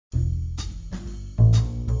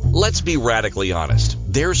Let's be radically honest.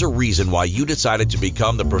 There's a reason why you decided to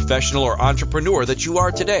become the professional or entrepreneur that you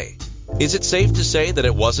are today. Is it safe to say that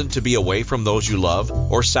it wasn't to be away from those you love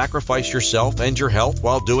or sacrifice yourself and your health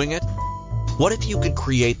while doing it? What if you could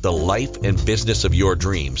create the life and business of your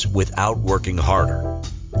dreams without working harder?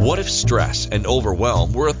 What if stress and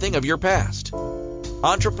overwhelm were a thing of your past?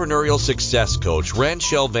 Entrepreneurial success coach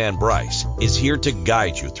Ranchelle Bryce is here to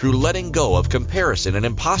guide you through letting go of comparison and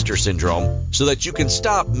imposter syndrome so that you can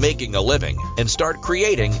stop making a living and start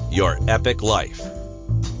creating your epic life.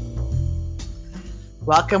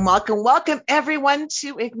 Welcome, welcome, welcome everyone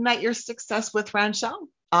to Ignite Your Success with Ranchelle.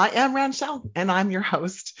 I am Ranchelle and I'm your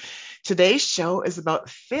host. Today's show is about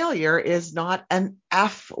failure is not an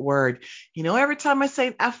F word. You know, every time I say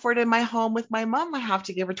an F word in my home with my mom, I have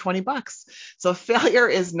to give her $20. So failure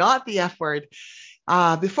is not the F word.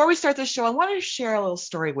 Before we start the show, I want to share a little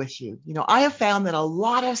story with you. You know, I have found that a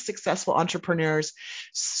lot of successful entrepreneurs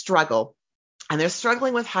struggle. And they're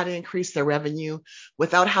struggling with how to increase their revenue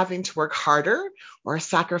without having to work harder or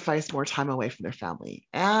sacrifice more time away from their family.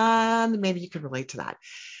 And maybe you could relate to that.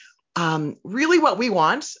 Really what we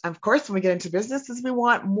want, of course, when we get into business is we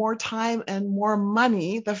want more time and more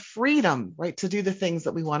money, the freedom, right, to do the things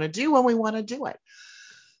that we want to do when we want to do it.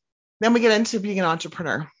 Then we get into being an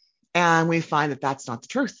entrepreneur and we find that that's not the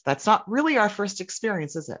truth. That's not really our first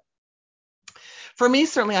experience, is it? For me,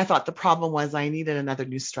 certainly, I thought the problem was I needed another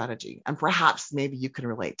new strategy, and perhaps maybe you can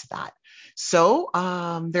relate to that. So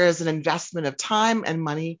there is an investment of time and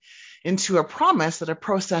money into a promise that a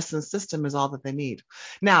process and system is all that they need.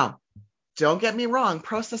 Now, don't get me wrong,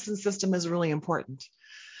 process and system is really important.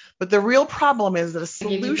 But the real problem is that a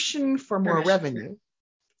solution for more revenue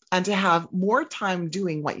and to have more time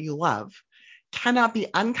doing what you love cannot be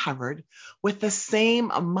uncovered with the same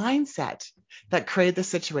mindset that created the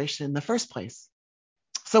situation in the first place.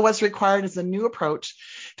 So what's required is a new approach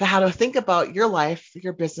to how to think about your life,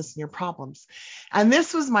 your business, and your problems. And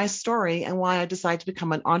this was my story and why I decided to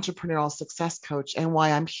become an entrepreneurial success coach and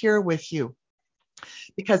why I'm here with you.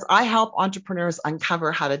 Because I help entrepreneurs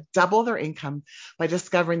uncover how to double their income by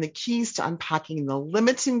discovering the keys to unpacking the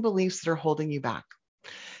limiting beliefs that are holding you back.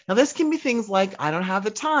 Now, this can be things like, I don't have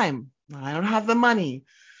the time, I don't have the money,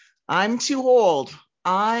 I'm too old,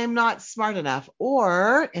 I'm not smart enough,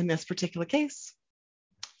 or in this particular case,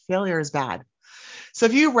 failure is bad. So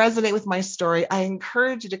if you resonate with my story, I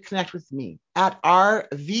encourage you to connect with me at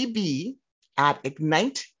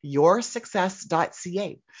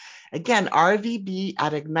rvb@igniteyoursuccess.ca. Again,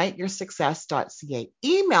 rvb@igniteyoursuccess.ca.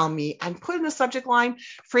 Email me and put in the subject line,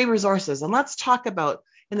 free resources. And let's talk about,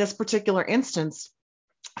 in this particular instance,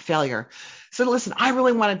 failure. So listen, I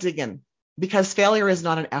really want to dig in because failure is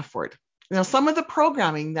not an F word. Now, some of the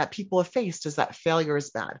programming that people have faced is that failure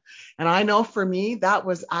is bad. And I know for me, that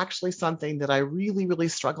was actually something that I really, really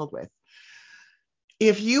struggled with.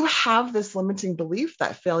 If you have this limiting belief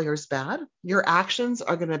that failure is bad, your actions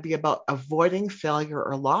are going to be about avoiding failure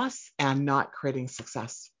or loss and not creating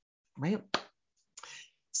success, right?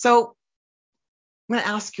 So I'm going to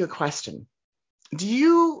ask you a question. Do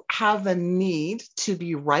you have the need to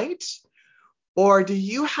be right, or do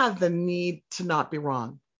you have the need to not be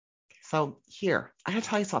wrong? So here, I gotta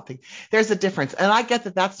tell you something. There's a difference. And I get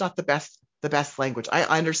that that's not the best language. I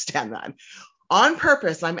understand that. On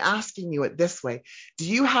purpose, I'm asking you it this way. Do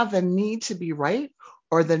you have the need to be right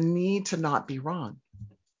or the need to not be wrong?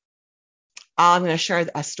 I'm going to share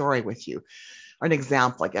a story with you, or an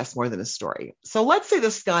example, I guess, more than a story. So let's say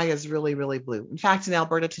the sky is really, really blue. In fact, in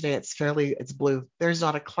Alberta today, it's blue. There's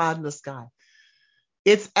not a cloud in the sky.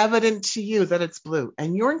 It's evident to you that it's blue,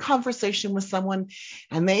 and you're in conversation with someone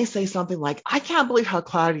and they say something like, I can't believe how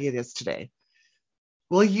cloudy it is today.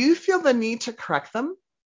 Will you feel the need to correct them?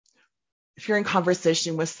 If you're in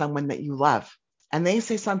conversation with someone that you love and they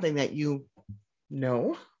say something that you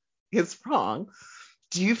know is wrong,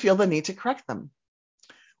 do you feel the need to correct them?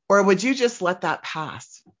 Or would you just let that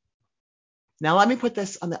pass? Now, let me put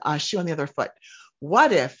this on the shoe on the other foot.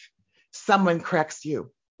 What if someone corrects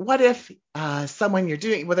you? What if someone you're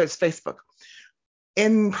doing, whether it's Facebook,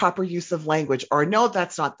 improper use of language, or no,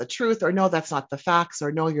 that's not the truth, or no, that's not the facts,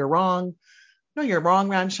 or no, you're wrong. No, you're wrong,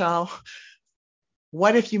 Ranchelle.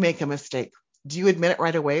 What if you make a mistake? Do you admit it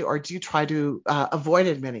right away, or do you try to avoid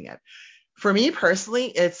admitting it? For me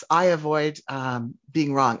personally, I avoid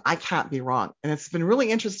being wrong. I can't be wrong. And it's been really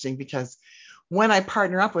interesting because when I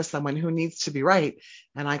partner up with someone who needs to be right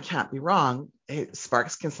and I can't be wrong,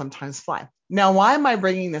 sparks can sometimes fly. Now, why am I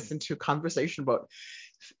bringing this into a conversation about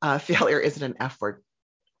failure isn't an F word?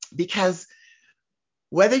 Because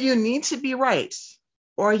whether you need to be right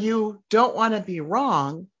or you don't want to be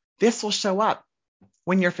wrong, this will show up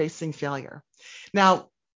when you're facing failure. Now,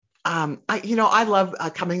 I love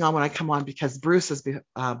coming on when I come on because Bruce is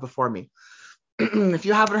before me. If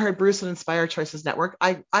you haven't heard Bruce on Inspire Choices Network,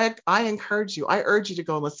 I encourage you, I urge you to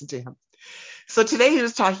go and listen to him. So today he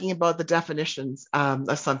was talking about the definitions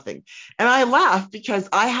of something. And I laugh because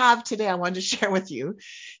I wanted to share with you,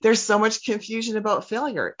 there's so much confusion about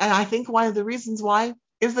failure. And I think one of the reasons why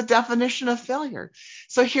is the definition of failure.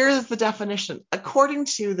 So here is the definition. According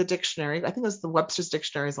to the dictionary, I think it was the Webster's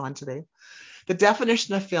Dictionary is on today. The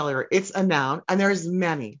definition of failure, it's a noun, and there's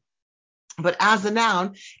many. But as a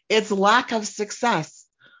noun, it's lack of success.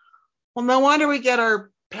 Well, no wonder we get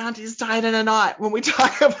our panties tied in a knot when we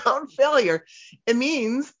talk about failure. It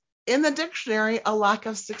means in the dictionary, a lack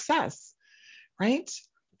of success, right?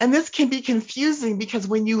 And this can be confusing because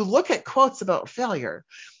when you look at quotes about failure,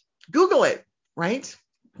 Google it, right?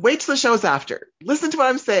 Wait till the show's after. Listen to what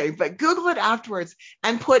I'm saying, but Google it afterwards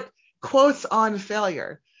and put quotes on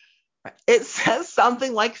failure. It says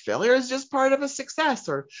something like failure is just part of a success,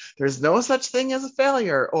 or there's no such thing as a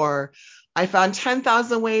failure, or I found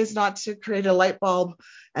 10,000 ways not to create a light bulb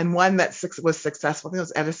and one that was successful. I think it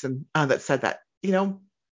was Edison that said that,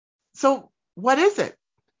 So what is it?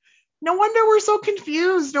 No wonder we're so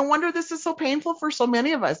confused. No wonder this is so painful for so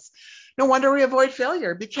many of us. No wonder we avoid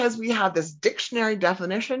failure because we have this dictionary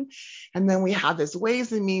definition and then we have this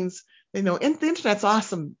ways and means, and the internet's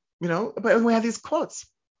awesome, but we have these quotes.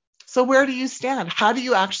 So where do you stand? How do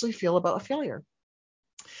you actually feel about failure?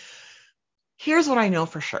 Here's what I know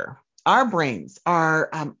for sure. Our brains are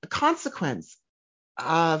a consequence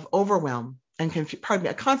of overwhelm and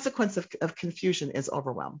a consequence of confusion is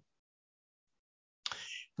overwhelm.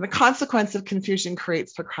 And the consequence of confusion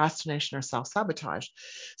creates procrastination or self-sabotage.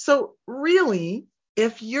 So really,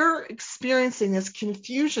 if you're experiencing this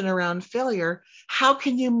confusion around failure, how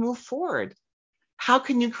can you move forward? How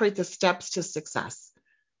can you create the steps to success?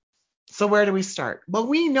 So where do we start? Well,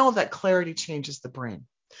 we know that clarity changes the brain.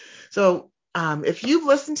 So if you've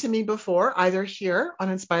listened to me before, either here on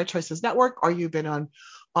Inspired Choices Network, or you've been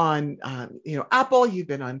on Apple, you've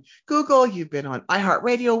been on Google, you've been on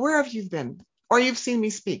iHeartRadio, wherever you've been, or you've seen me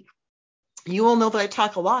speak, you will know that I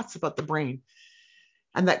talk a lot about the brain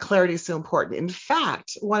and that clarity is so important. In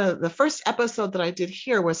fact, one of the first episodes that I did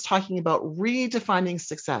here was talking about redefining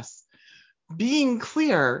success, being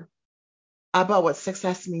clear about what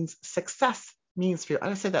success means for you. I'm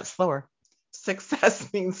going to say that slower.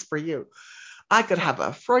 Success means for you. I could have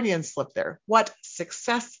a Freudian slip there. What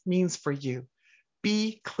success means for you.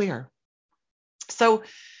 Be clear. So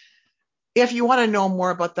if you want to know more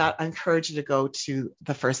about that, I encourage you to go to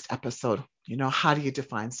the first episode. How do you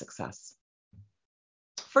define success?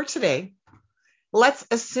 For today, let's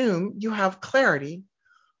assume you have clarity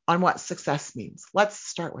on what success means. Let's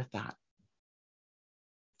start with that.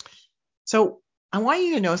 So I want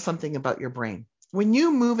you to know something about your brain. When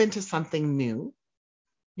you move into something new,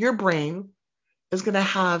 your brain is going to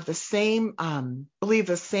have the same, believe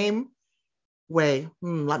the same way.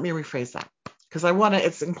 Let me rephrase that because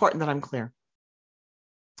it's important that I'm clear.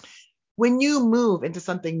 When you move into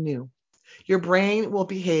something new, your brain will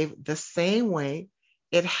behave the same way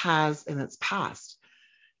it has in its past.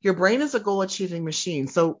 Your brain is a goal-achieving machine.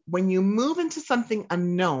 So when you move into something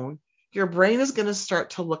unknown, your brain is going to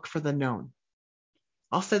start to look for the known.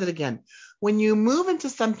 I'll say that again. When you move into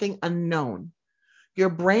something unknown, your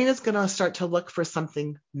brain is going to start to look for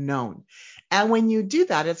something known. And when you do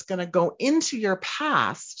that, it's going to go into your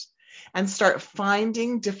past and start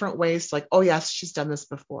finding different ways like, oh, yes, she's done this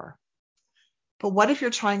before. But what if you're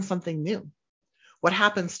trying something new? What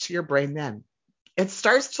happens to your brain then? It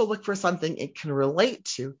starts to look for something it can relate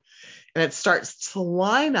to, and it starts to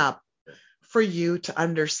line up for you to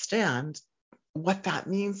understand what that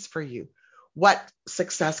means for you, what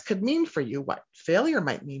success could mean for you, what failure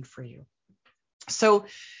might mean for you. So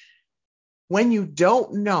when you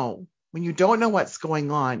don't know what's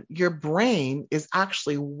going on, your brain is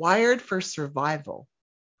actually wired for survival.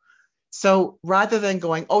 So rather than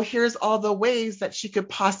going, oh, here's all the ways that she could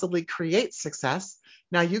possibly create success,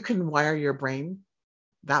 now you can wire your brain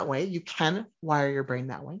that way. You can wire your brain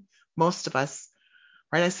that way. Most of us,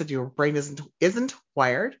 right? I said your brain isn't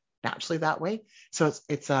wired naturally that way. So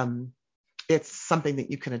it's something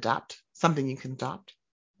that you can adopt,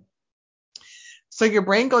 So your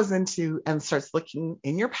brain goes into and starts looking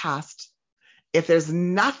in your past. If there's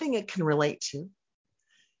nothing it can relate to,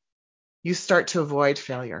 you start to avoid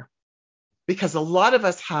failure. Because a lot of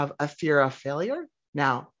us have a fear of failure.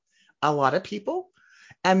 Now, a lot of people,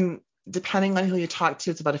 and depending on who you talk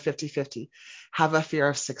to, it's about a 50-50, have a fear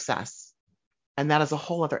of success. And that is a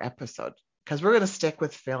whole other episode because we're going to stick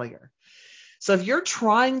with failure. So if you're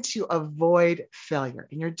trying to avoid failure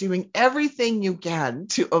and you're doing everything you can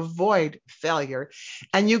to avoid failure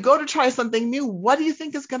and you go to try something new, what do you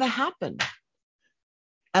think is going to happen?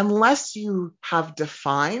 Unless you have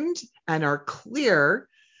defined and are clear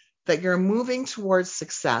that you're moving towards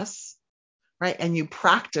success, right? And you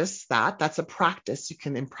practice that. That's a practice. You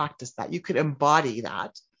can practice that. You could embody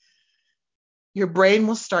that. Your brain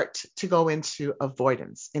will start to go into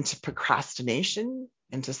avoidance, into procrastination,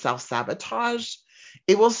 into self-sabotage.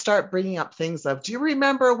 It will start bringing up things of, do you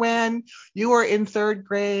remember when you were in third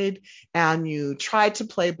grade and you tried to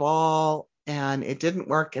play ball and it didn't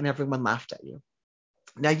work and everyone laughed at you?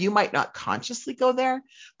 Now, you might not consciously go there,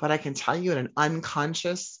 but I can tell you in an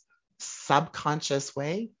unconscious, subconscious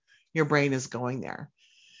way, your brain is going there.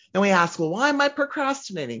 And we ask, well, why am I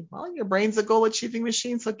procrastinating? Well, your brain's a goal achieving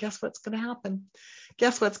machine. So guess what's going to happen?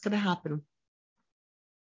 Guess what's going to happen?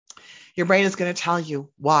 Your brain is going to tell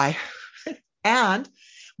you why. And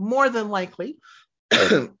more than likely,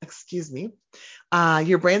 excuse me,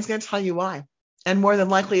 your brain's going to tell you why. And more than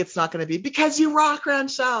likely, it's not going to be because you rock,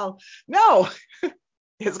 Ranchelle. No,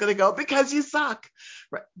 it's going to go because you suck.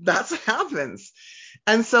 Right? That's what happens.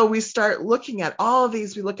 And so we start looking at all of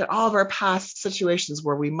these. We look at all of our past situations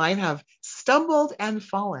where we might have stumbled and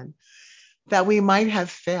fallen, that we might have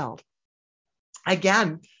failed.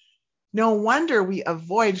 Again, no wonder we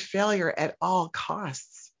avoid failure at all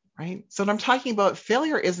costs, right? So when I'm talking about,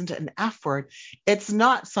 failure isn't an F word. It's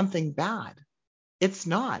not something bad. It's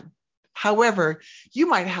not. However, you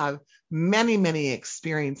might have many, many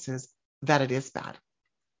experiences that it is bad.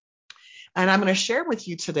 And I'm going to share with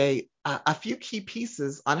you today a few key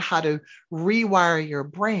pieces on how to rewire your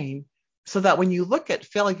brain so that when you look at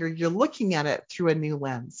failure, you're looking at it through a new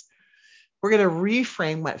lens. We're going to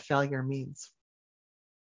reframe what failure means.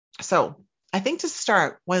 So I think to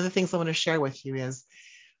start, one of the things I want to share with you is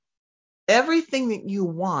everything that you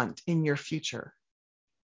want in your future,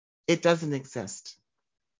 it doesn't exist.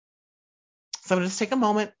 So I'm going to just take a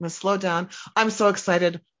moment. I'm going to slow down. I'm so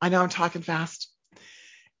excited. I know I'm talking fast.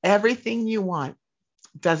 Everything you want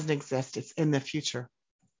doesn't exist. It's in the future.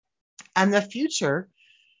 And the future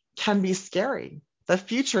can be scary. The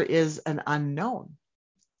future is an unknown.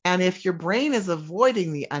 And if your brain is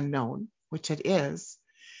avoiding the unknown, which it is,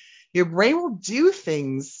 your brain will do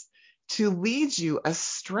things to lead you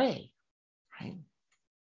astray, right?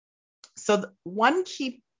 So one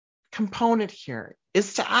key component here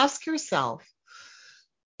is to ask yourself,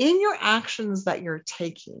 in your actions that you're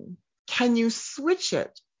taking, can you switch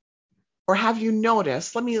it? Or have you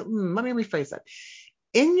noticed, let me rephrase that.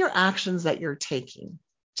 In your actions that you're taking,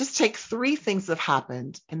 just take 3 things that have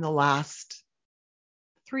happened in the last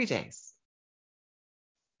 3 days.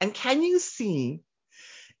 And can you see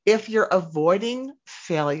if you're avoiding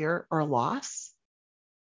failure or loss?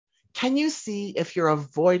 Can you see if you're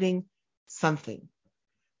avoiding something?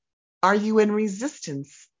 Are you in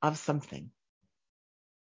resistance of something?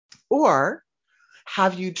 Or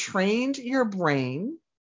have you trained your brain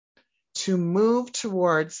to move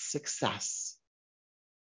towards success?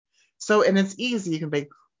 So, and it's easy. You can be,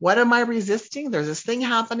 what am I resisting? There's this thing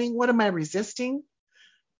happening. What am I resisting?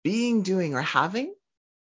 Being, doing, or having,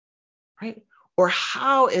 right? Or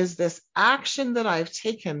how is this action that I've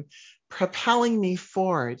taken propelling me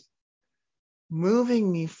forward,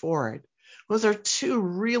 moving me forward? Those are 2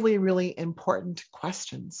 really, really important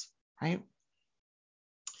questions, right?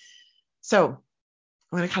 So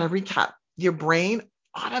I'm going to kind of recap. Your brain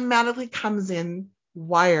automatically comes in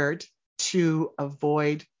wired to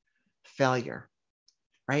avoid failure,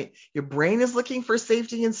 right? Your brain is looking for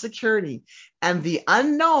safety and security, and the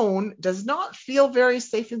unknown does not feel very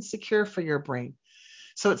safe and secure for your brain.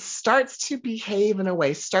 So it starts to behave in a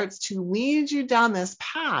way, starts to lead you down this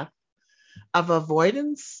path of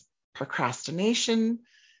avoidance, procrastination,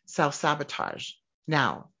 self-sabotage.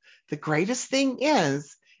 Now, the greatest thing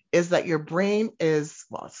is that your brain is,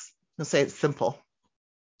 well, let's say it's simple.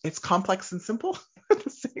 It's complex and simple at the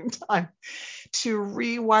same time. To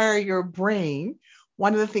rewire your brain,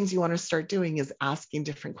 one of the things you want to start doing is asking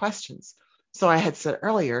different questions. So I had said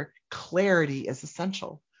earlier, clarity is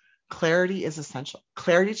essential. Clarity is essential.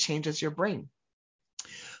 Clarity changes your brain.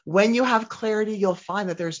 When you have clarity, you'll find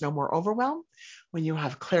that there's no more overwhelm. When you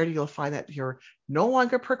have clarity, you'll find that you're no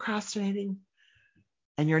longer procrastinating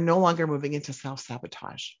and you're no longer moving into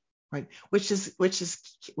self-sabotage, right? Which is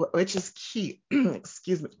key.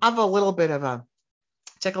 Excuse me. I have a little bit of a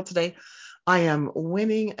tickle today. I am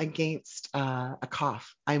winning against a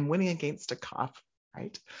cough. I'm winning against a cough,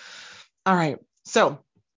 right? All right. So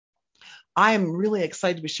I am really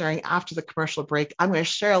excited to be sharing after the commercial break. I'm going to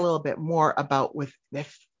share a little bit more about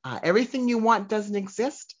if everything you want doesn't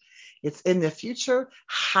exist, It's in the future.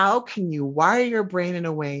 How can you wire your brain in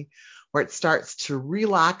a way where it starts to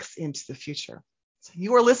relax into the future? So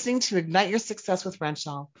you are listening to Ignite Your Success with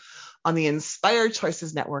Ranchelle on the Inspired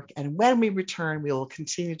Choices Network. And when we return, we will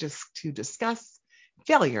continue to discuss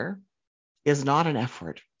failure is not an F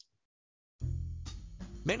word.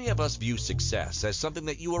 Many of us view success as something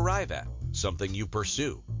that you arrive at, something you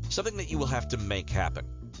pursue, something that you will have to make happen.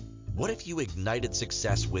 What if you ignited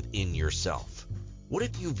success within yourself? What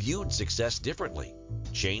if you viewed success differently,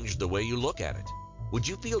 changed the way you look at it? Would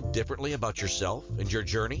you feel differently about yourself and your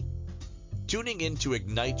journey? Tuning in to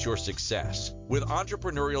Ignite Your Success with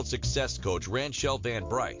entrepreneurial success coach Ranchelle Van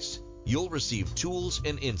Bryce, you'll receive tools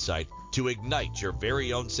and insight to ignite your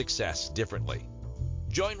very own success differently.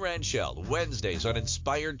 Join Ranchelle Wednesdays on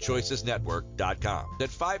InspiredChoicesNetwork.com at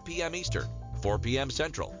 5 p.m. Eastern, 4 p.m.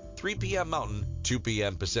 Central, 3 p.m. Mountain, 2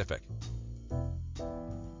 p.m. Pacific.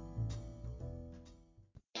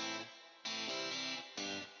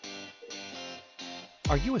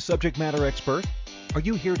 Are you a subject matter expert? Are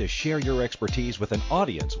you here to share your expertise with an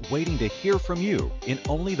audience waiting to hear from you in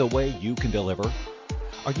only the way you can deliver?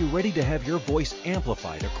 Are you ready to have your voice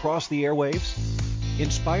amplified across the airwaves?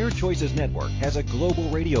 Inspired Choices Network has a global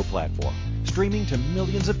radio platform streaming to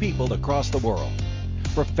millions of people across the world.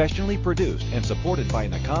 Professionally produced and supported by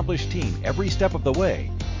an accomplished team every step of the way,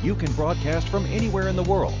 you can broadcast from anywhere in the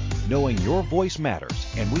world, knowing your voice matters,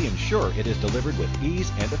 and we ensure it is delivered with ease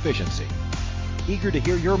and efficiency. Eager to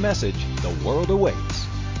hear your message, the world awaits.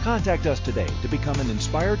 Contact us today to become an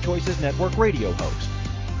Inspired Choices Network radio host.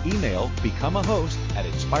 Email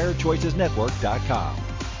becomeahost@inspiredchoicesnetwork.com.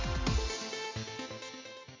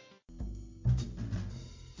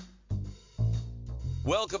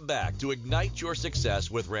 Welcome back to Ignite Your Success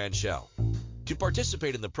with Ranchelle. To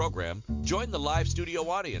participate in the program, join the live studio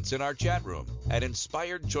audience in our chat room at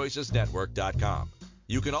InspiredChoicesNetwork.com.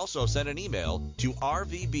 You can also send an email to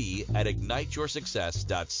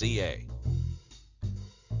rvb@igniteyoursuccess.ca.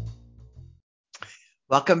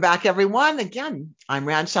 Welcome back, everyone. Again, I'm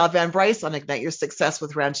Ranchelle Van Bryce on Ignite Your Success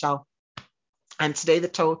with Ranchelle. And today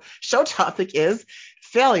the show topic is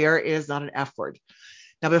failure is not an F word.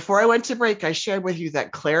 Now, before I went to break, I shared with you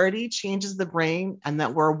that clarity changes the brain and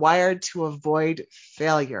that we're wired to avoid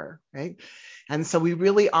failure, right? And so we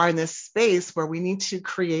really are in this space where we need to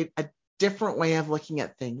create a different way of looking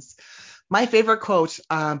at things. My favorite quote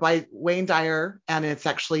by Wayne Dyer, and it's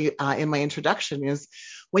actually in my introduction, is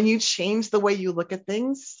when you change the way you look at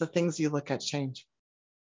things, the things you look at change.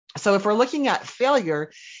 So if we're looking at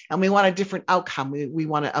failure and we want a different outcome, we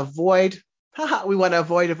want to avoid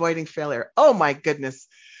avoiding failure. Oh my goodness.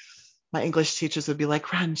 My English teachers would be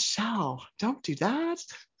like, Ranchelle, don't do that.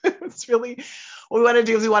 It's really, what we want to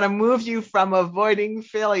do is we want to move you from avoiding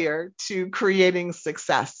failure to creating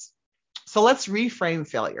success. So let's reframe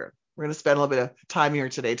failure. We're going to spend a little bit of time here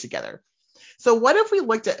today together. So what if we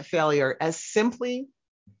looked at failure as simply,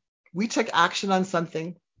 we took action on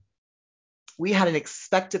something, we had an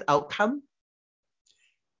expected outcome,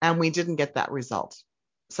 and we didn't get that result.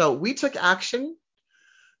 So we took action,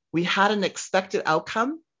 we had an expected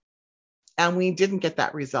outcome, and we didn't get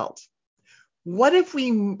that result. What if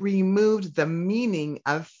we removed the meaning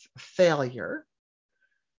of failure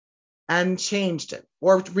and changed it,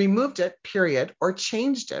 or removed it, period, or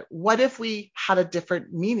changed it? What if we had a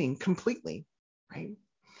different meaning completely, right?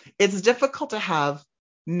 It's difficult to have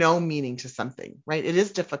no meaning to something, right? It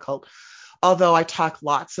is difficult. Although I talk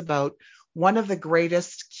lots about one of the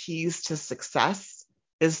greatest keys to success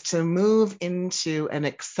is to move into and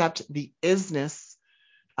accept the isness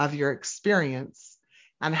of your experience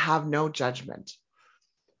and have no judgment,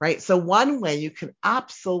 right? So one way you can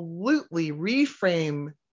absolutely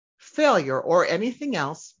reframe failure or anything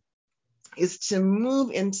else is to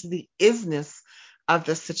move into the isness of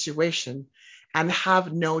the situation and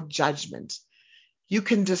have no judgment. You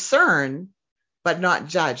can discern, but not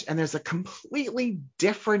judge. And there's a completely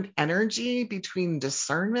different energy between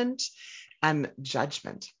discernment and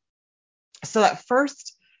judgment. So that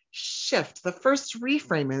first shift, the first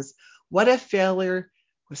reframe is, what if failure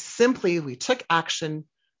was simply we took action,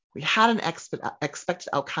 we had an expected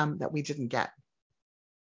outcome that we didn't get?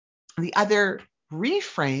 The other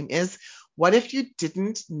reframe is, what if you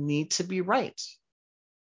didn't need to be right?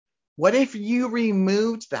 What if you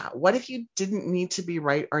removed that? What if you didn't need to be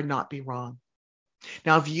right or not be wrong?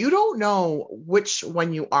 Now, if you don't know which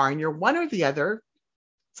one you are and you're one or the other,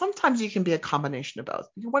 sometimes you can be a combination of both.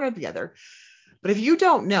 You're one or the other. But if you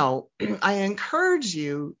don't know, I encourage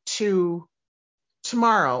you to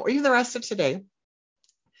tomorrow or even the rest of today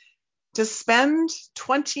to spend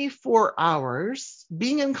 24 hours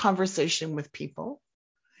being in conversation with people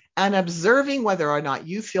and observing whether or not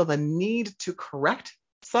you feel the need to correct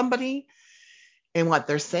somebody in what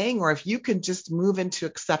they're saying, or if you can just move into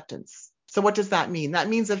acceptance. So what does that mean? That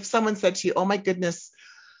means if someone said to you, oh my goodness,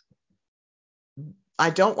 I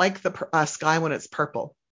don't like the sky when it's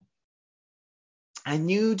purple, and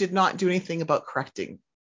you did not do anything about correcting,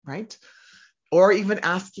 right? Or even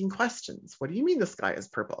asking questions. What do you mean the sky is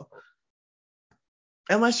purple?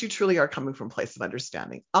 Unless you truly are coming from a place of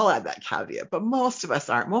understanding. I'll add that caveat, but most of us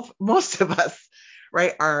aren't. Most of us,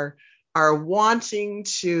 right, are wanting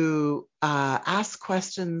to ask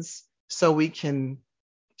questions so we can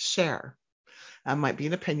share. That might be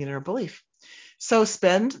an opinion or a belief. So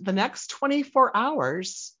spend the next 24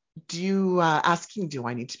 hours asking, do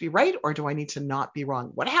I need to be right or do I need to not be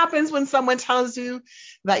wrong? What happens when someone tells you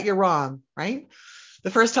that you're wrong, right? The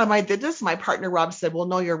first time I did this, my partner Rob said, well,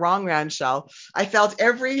 no, you're wrong, Ranchelle. I felt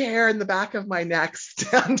every hair in the back of my neck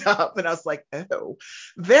stand up. And I was like, oh,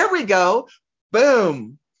 there we go.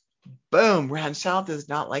 Boom, boom. Ranchelle does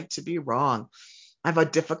not like to be wrong. I have a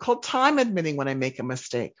difficult time admitting when I make a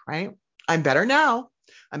mistake, right? I'm better now.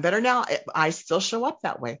 I still show up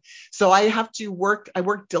that way. So I have to work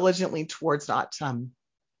diligently towards admitting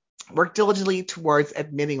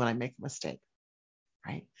when I make a mistake,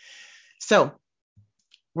 right? So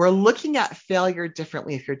we're looking at failure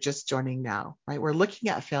differently if you're just joining now, right? We're looking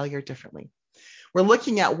at failure differently. We're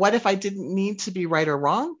looking at what if I didn't need to be right or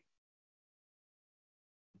wrong?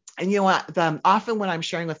 And you know what? Often when I'm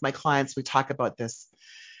sharing with my clients, we talk about this.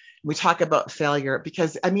 We talk about failure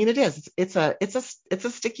because I mean, it's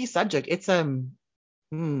a sticky subject. It's a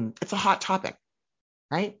hot topic,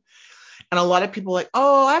 right? And a lot of people are like,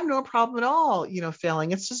 oh, I have no problem at all,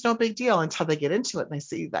 failing. It's just no big deal until they get into it and they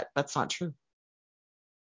see that that's not true.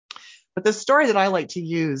 But the story that I like to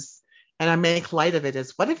use and I make light of it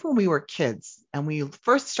is, what if when we were kids and we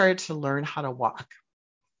first started to learn how to walk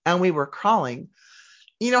and we were crawling,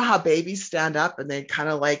 you know how babies stand up and they kind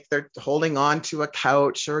of like they're holding on to a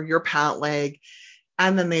couch or your pant leg,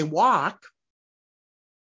 and then they walk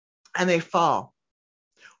and they fall.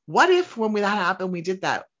 What if when that happened, we did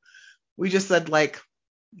that? We just said like,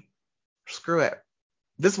 screw it.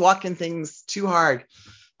 This walking thing's too hard.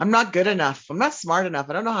 I'm not good enough. I'm not smart enough.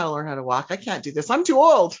 I don't know how to learn how to walk. I can't do this. I'm too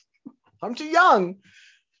old. I'm too young,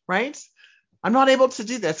 right? I'm not able to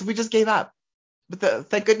do this. We just gave up. But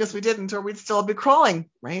thank goodness we didn't, or we'd still be crawling,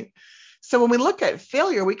 right? So when we look at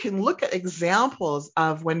failure, we can look at examples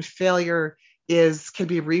of when failure can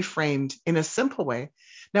be reframed in a simple way.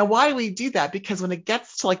 Now, why do we do that? Because when it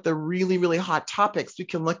gets to like the really, really hot topics, we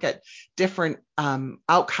can look at different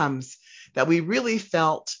outcomes that we really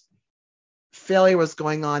felt failure was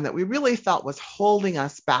going on, that we really felt was holding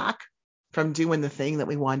us back from doing the thing that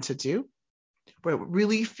we wanted to do. We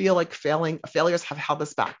really feel like failures have held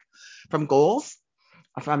us back from goals,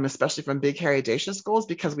 especially from big, hairy, audacious goals,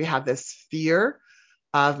 because we have this fear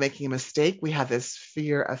of making a mistake. We have this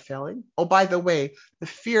fear of failing. Oh, by the way, the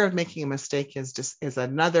fear of making a mistake is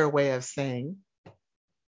another way of saying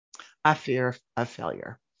a fear of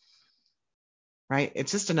failure, right?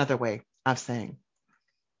 It's just another way of saying.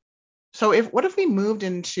 So what if we moved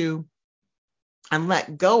into and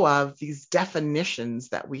let go of these definitions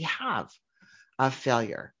that we have of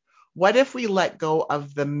failure? What if we let go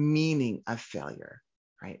of the meaning of failure,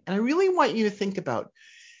 right? And I really want you to think about,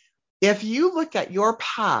 if you look at your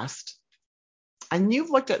past and you've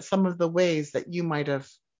looked at some of the ways that you might have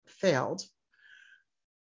failed,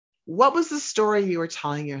 what was the story you were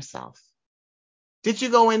telling yourself? Did you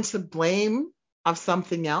go into blame of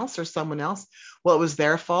something else or someone else? Well, it was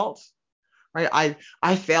their fault, right?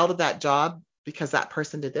 I failed at that job because that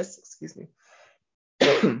person did this, excuse me.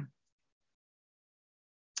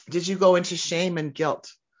 Did you go into shame and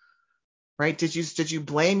guilt, right? Did you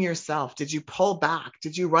blame yourself? Did you pull back?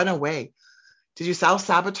 Did you run away? Did you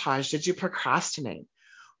self-sabotage? Did you procrastinate?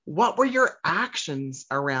 What were your actions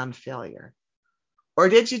around failure? Or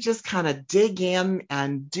did you just kind of dig in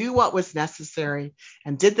and do what was necessary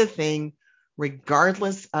and did the thing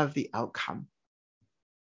regardless of the outcome?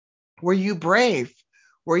 Were you brave?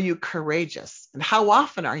 Were you courageous? And how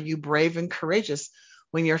often are you brave and courageous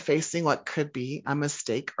when you're facing what could be a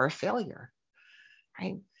mistake or a failure,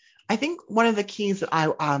 right? I think one of the keys that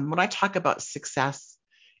when I talk about success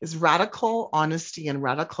is radical honesty and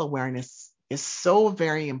radical awareness is so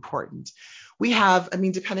very important. We have,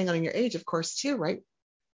 depending on your age, of course, too, right?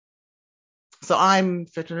 So I'm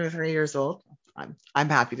 53 years old. I'm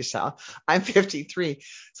happy to tell. I'm 53.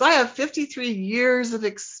 So I have 53 years of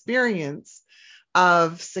experience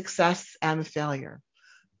of success and failure.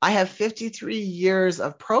 I have 53 years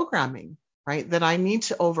of programming, right, that I need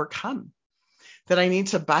to overcome. that I need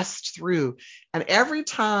to bust through. And every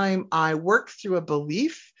time I work through a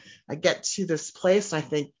belief, I get to this place and I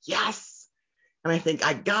think, yes, and I think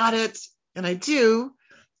I got it, and I do,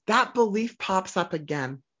 that belief pops up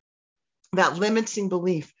again, that limiting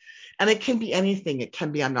belief. And it can be anything. It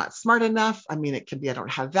can be I'm not smart enough. I mean, it can be I don't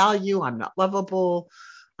have value. I'm not lovable.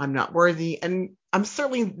 I'm not worthy. And I'm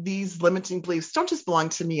certainly, these limiting beliefs don't just belong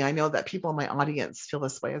to me. I know that people in my audience feel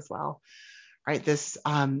this way as well, right? This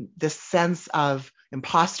sense of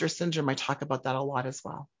imposter syndrome, I talk about that a lot as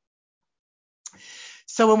well.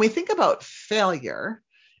 So when we think about failure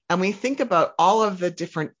and we think about all of the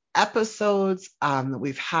different episodes that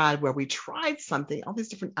we've had where we tried something, all these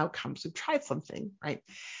different outcomes, we've tried something, right?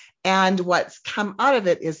 And what's come out of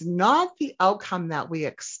it is not the outcome that we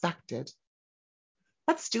expected.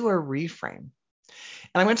 Let's do a reframe.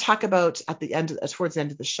 And I'm going to talk about towards the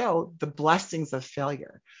end of the show, the blessings of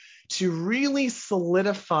failure to really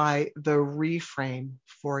solidify the reframe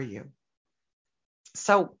for you.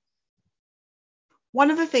 So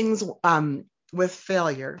one of the things with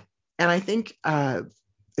failure, and I think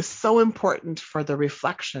is so important for the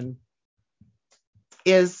reflection,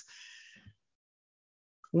 is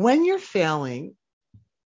when you're failing.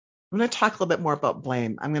 I'm going to talk a little bit more about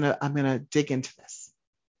blame. I'm going to dig into this.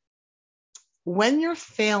 When you're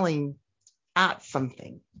failing at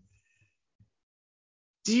something,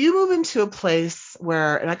 do you move into a place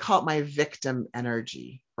where, and I call it my victim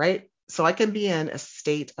energy, right? So I can be in a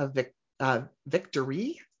state of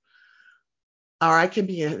victory, or I can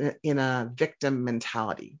be in a victim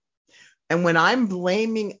mentality. And when I'm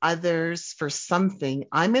blaming others for something,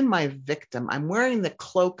 I'm in my victim. I'm wearing the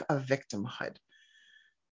cloak of victimhood.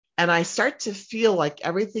 And I start to feel like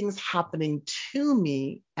everything's happening to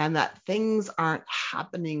me and that things aren't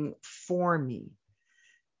happening for me.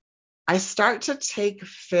 I start to take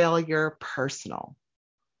failure personal.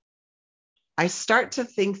 I start to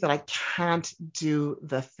think that I can't do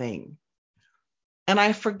the thing. And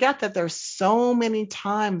I forget that there's so many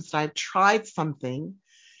times that I've tried something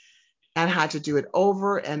and had to do it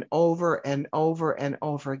over and over and over and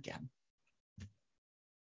over again.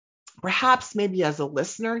 Perhaps maybe as a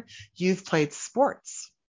listener, you've played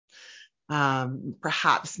sports.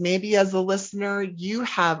 Perhaps maybe as a listener, you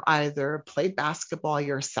have either played basketball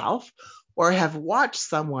yourself or have watched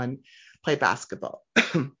someone play basketball.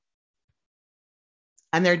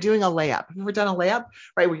 And they're doing a layup. Have you ever done a layup,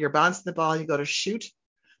 right? Where you're bouncing the ball and you go to shoot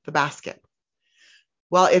the basket.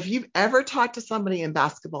 Well, if you've ever talked to somebody in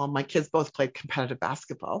basketball, my kids both played competitive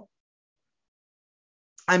basketball.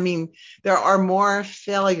 I mean, there are more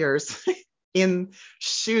failures in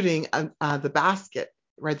shooting the basket,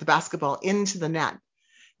 right, the basketball into the net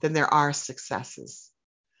than there are successes.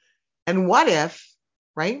 And what if,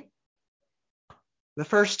 right, the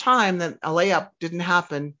first time that a layup didn't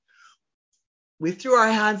happen, we threw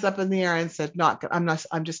our hands up in the air and said, I'm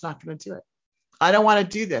just not going to do it. I don't want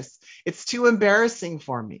to do this. It's too embarrassing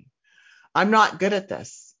for me. I'm not good at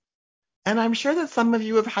this. And I'm sure that some of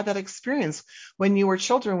you have had that experience when you were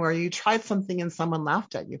children where you tried something and someone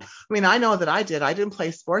laughed at you. I mean, I know that I did. I didn't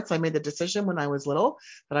play sports. I made the decision when I was little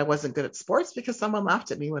that I wasn't good at sports because someone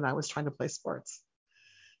laughed at me when I was trying to play sports.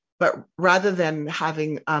 But rather than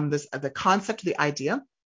having the concept, the idea,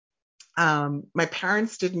 my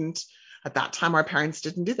parents didn't, at that time, our parents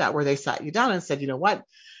didn't do that, where they sat you down and said, you know what,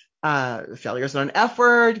 failure is not an F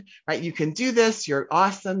word, right? You can do this. You're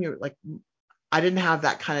awesome. You're like, I didn't have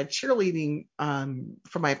that kind of cheerleading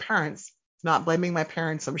from my parents. Not blaming my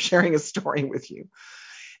parents. I'm sharing a story with you.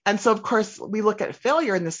 And so, of course, we look at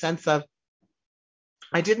failure in the sense of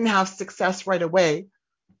I didn't have success right away,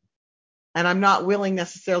 and I'm not willing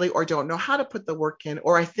necessarily or don't know how to put the work in,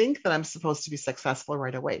 or I think that I'm supposed to be successful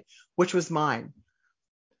right away, which was mine.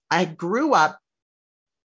 I grew up,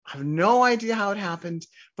 I have no idea how it happened,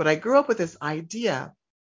 but I grew up with this idea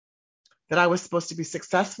that I was supposed to be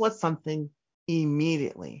successful at something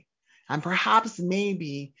immediately. And perhaps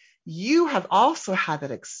maybe you have also had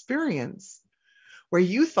that experience where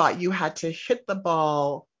you thought you had to hit the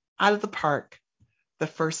ball out of the park the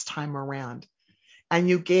first time around, and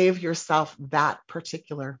you gave yourself that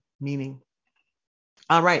particular meaning.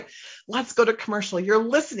 All right, let's go to commercial. You're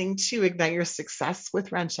listening to Ignite Your Success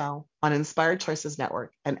with Ranchelle on Inspired Choices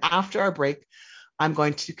Network. And after our break, I'm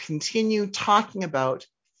going to continue talking about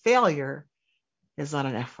failure is not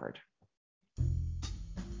an F word.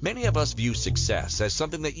 Many of us view success as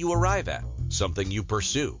something that you arrive at, something you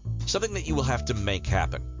pursue, something that you will have to make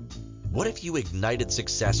happen. What if you ignited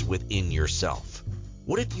success within yourself?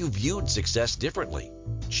 What if you viewed success differently,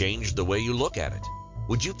 changed the way you look at it?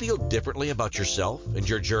 Would you feel differently about yourself and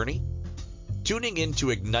your journey? Tuning in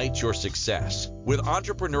to Ignite Your Success with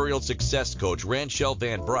entrepreneurial success coach Ranchelle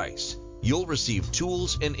Van Bryce, you'll receive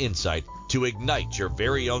tools and insight to ignite your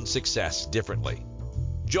very own success differently.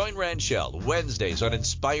 Join Ranchelle Wednesdays on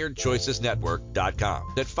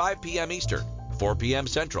InspiredChoicesNetwork.com at 5 p.m. Eastern, 4 p.m.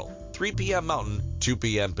 Central, 3 p.m. Mountain, 2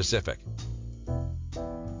 p.m. Pacific.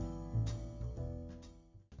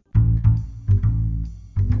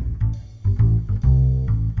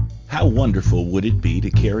 How wonderful would it be to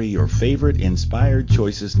carry your favorite Inspired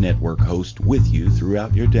Choices Network host with you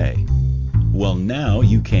throughout your day? Well, now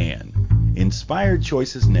you can. Inspired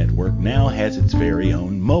Choices Network now has its very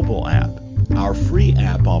own mobile app. Our free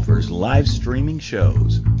app offers live streaming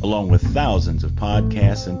shows, along with thousands of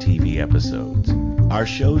podcasts and TV episodes. Our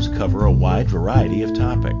shows cover a wide variety of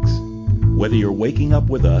topics. Whether you're waking up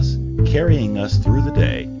with us, carrying us through the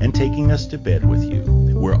day, and taking us to bed with you,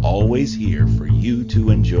 we're always here for you to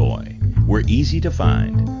enjoy. We're easy to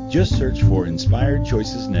find. Just search for Inspired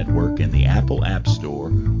Choices Network in the Apple App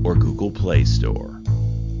Store or Google Play Store.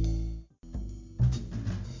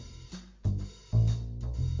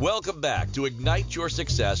 Welcome back to Ignite Your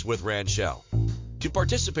Success with Ranchelle. To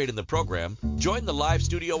participate in the program, join the live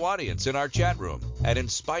studio audience in our chat room at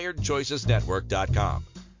InspiredChoicesNetwork.com.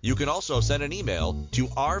 You can also send an email to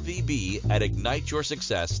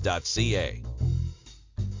rvb@igniteyoursuccess.ca.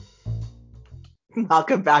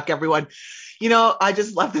 Welcome back, everyone. You know, I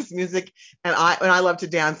just love this music, and I love to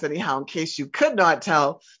dance anyhow, in case you could not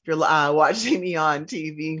tell if you're watching me on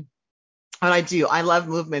TV. And I do. I love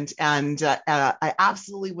movement, and I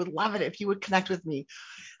absolutely would love it if you would connect with me.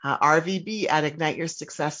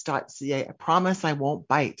 rvb@igniteyoursuccess.ca. I promise I won't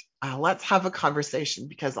bite. Let's have a conversation,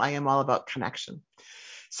 because I am all about connection.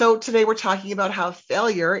 So today we're talking about how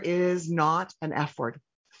failure is not an F word.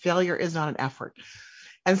 Failure is not an F word.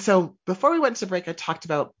 And so before we went to break, I talked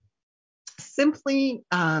about simply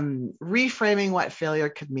reframing what failure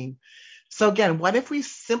could mean. So again, what if we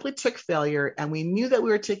simply took failure and we knew that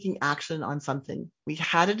we were taking action on something? We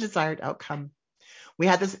had a desired outcome. We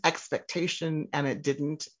had this expectation, and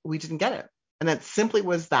we didn't get it. And that simply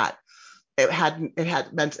was that. It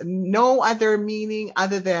had meant no other meaning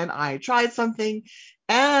other than I tried something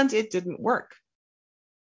and it didn't work.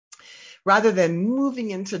 Rather than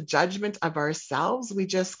moving into judgment of ourselves, we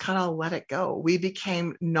just kind of let it go. We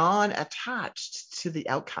became non-attached to the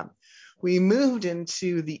outcome. We moved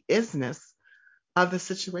into the isness of the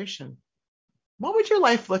situation. What would your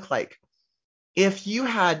life look like if you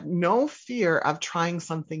had no fear of trying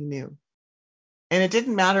something new? And it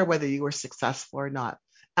didn't matter whether you were successful or not.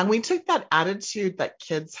 And we took that attitude that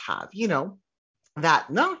kids have, that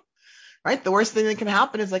no, right? The worst thing that can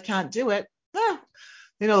happen is I can't do it. The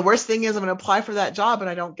worst thing is I'm going to apply for that job and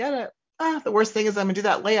I don't get it. The worst thing is I'm going to do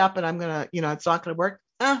that layup and I'm going to, it's not going to work.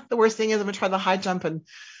 The worst thing is I'm going to try the high jump and,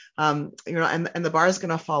 and the bar is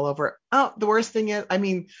going to fall over. Oh, the worst thing is,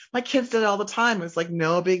 my kids did it all the time. It's like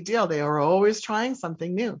no big deal. They are always trying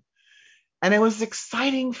something new. And it was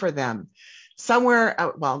exciting for them. Somewhere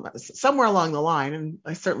along the line, and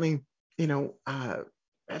I certainly, it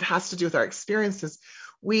has to do with our experiences,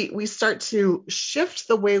 we start to shift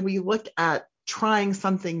the way we look at trying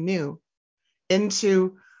something new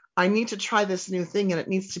into, I need to try this new thing and it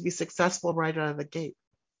needs to be successful right out of the gate,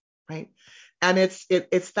 right? And it's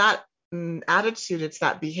that attitude, it's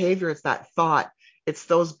that behavior, it's that thought, it's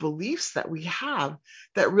those beliefs that we have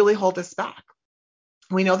that really hold us back.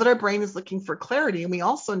 We know that our brain is looking for clarity, and we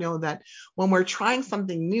also know that when we're trying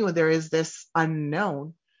something new, there is this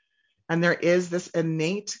unknown, and there is this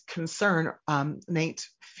innate concern, innate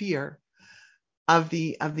fear of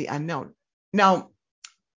the unknown. Now,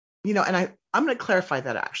 and I'm going to clarify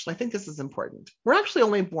that actually. I think this is important. We're actually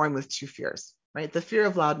only born with two fears, right? The fear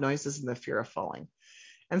of loud noises and the fear of falling.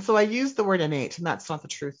 And so I use the word innate, and that's not the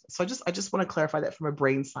truth. So I just want to clarify that from a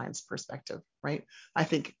brain science perspective, right? I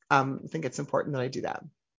think it's important that I do that.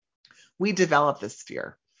 We develop this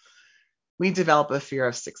fear. We develop a fear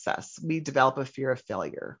of success. We develop a fear of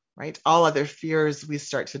failure, right? All other fears we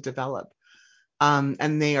start to develop.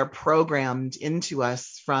 And they are programmed into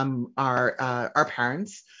us from our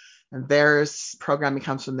parents, and their programming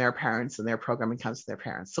comes from their parents, and their programming comes from their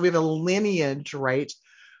parents. So we have a lineage, right,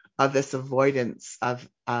 of this avoidance of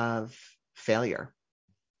failure.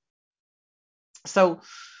 So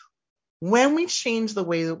when we change the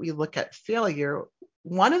way that we look at failure,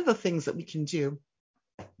 one of the things that we can do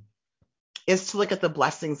is to look at the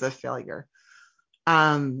blessings of failure.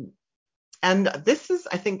 And this is,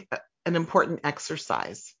 I think, an important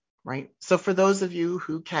exercise, right? So for those of you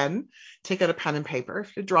who can take out a pen and paper,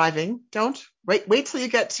 if you're driving, don't wait till you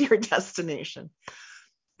get to your destination.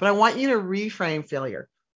 But I want you to reframe failure.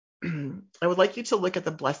 I would like you to look at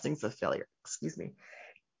the blessings of failure. Excuse me.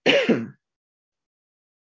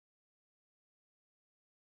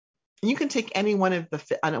 You can take any one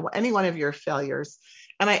of your failures,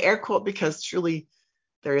 and I air quote because truly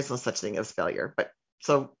there is no such thing as failure. But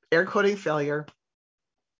so air quoting failure.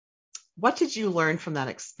 What did you learn from that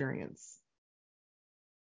experience?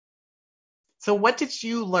 So what did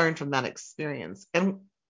you learn from that experience? And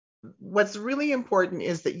what's really important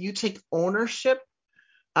is that you take ownership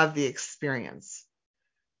of the experience,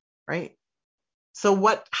 right?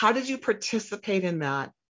 So how did you participate in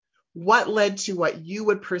that? What led to what you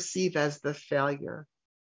would perceive as the failure?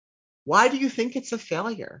 Why do you think it's a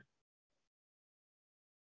failure?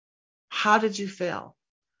 How did you fail?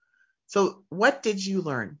 So what did you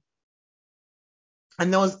learn?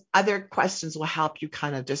 And those other questions will help you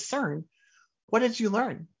kind of discern, what did you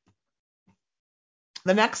learn?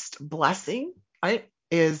 The next blessing, right,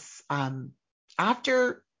 is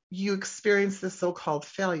after you experience the so-called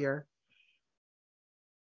failure,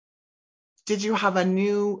 did you have a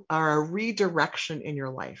new or a redirection in your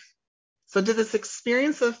life? So did this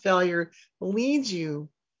experience of failure lead you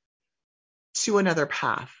to another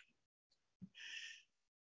path?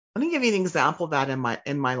 Let me give you an example of that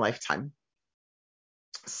in my lifetime.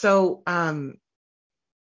 So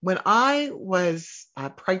when I was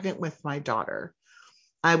pregnant with my daughter,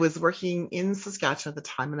 I was working in Saskatchewan at the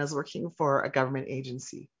time, and I was working for a government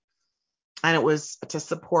agency, and it was to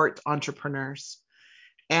support entrepreneurs.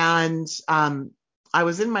 And I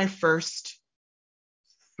was in my first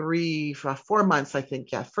 4 months, I think,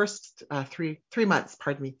 first 3 months,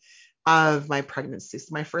 pardon me, of my pregnancy, so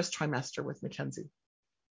my first trimester with Mackenzie.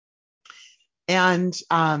 And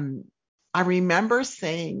I remember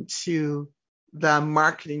saying to the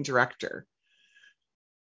marketing director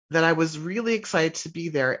that I was really excited to be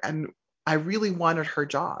there and I really wanted her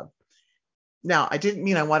job. Now, I didn't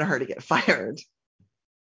mean I wanted her to get fired,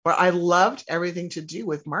 but I loved everything to do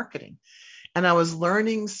with marketing. And I was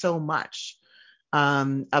learning so much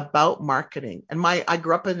about marketing. And I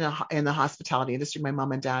grew up in the hospitality industry. My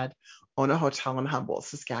mom and dad own a hotel in Humboldt,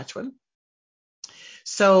 Saskatchewan.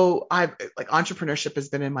 So entrepreneurship has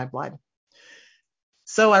been in my blood.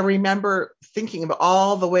 So I remember thinking about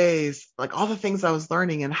all the ways, like all the things I was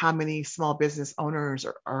learning and how many small business owners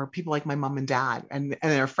or people like my mom and dad and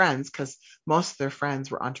their friends, because most of their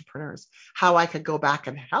friends were entrepreneurs, how I could go back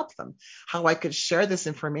and help them, how I could share this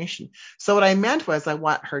information. So what I meant was I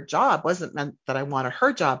want her job. Wasn't meant that I wanted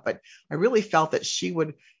her job, but I really felt that she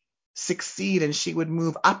would succeed and she would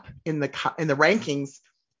move up in the rankings.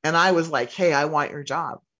 And I was like, hey, I want your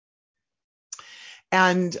job.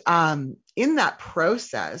 And in that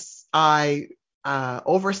process, I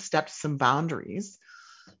overstepped some boundaries.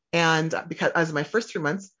 And because I was in my first 3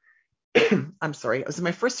 months, I'm sorry, I was in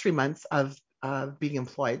my first 3 months of being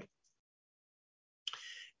employed.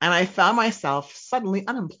 And I found myself suddenly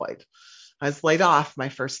unemployed. I was laid off my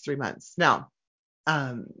first 3 months. Now,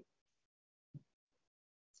 I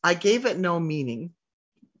gave it no meaning,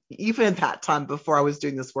 even at that time before I was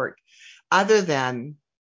doing this work, other than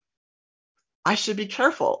I should be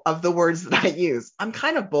careful of the words that I use. I'm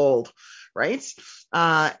kind of bold, right?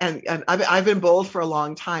 And I've been bold for a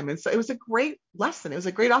long time. And so it was a great lesson. It was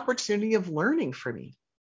a great opportunity of learning for me.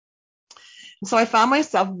 And so I found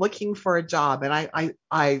myself looking for a job, and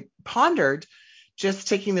I pondered just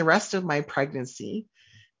taking the rest of my pregnancy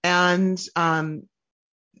and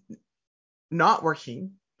not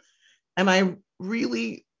working. And I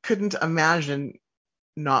really couldn't imagine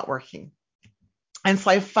not working. And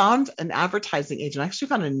so I found an advertising agent. I actually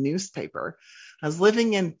found a newspaper. I was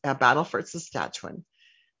living in Battleford, Saskatchewan,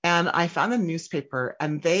 and I found a newspaper,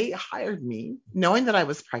 and they hired me knowing that I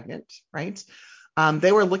was pregnant, right?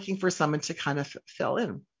 They were looking for someone to kind of fill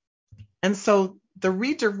in. And so the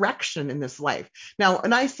redirection in this life. Now,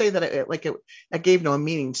 and I say that it gave no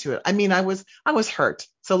meaning to it. I mean, I was hurt.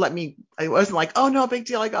 So I wasn't like, oh, no, big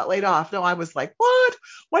deal, I got laid off. No, I was like, what?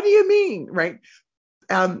 What do you mean? Right.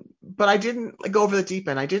 But I didn't go over the deep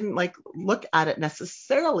end. I didn't look at it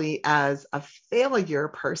necessarily as a failure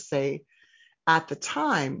per se at the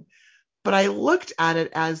time, but I looked at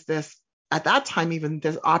it as this, at that time, even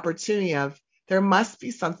this opportunity of there must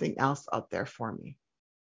be something else out there for me.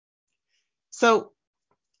 So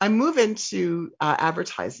I move into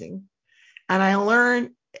advertising, and I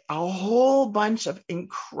learn a whole bunch of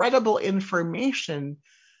incredible information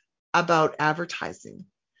about advertising.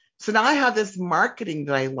 So now I have this marketing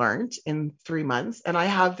that I learned in 3 months, and I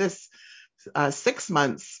have this 6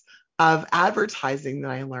 months of advertising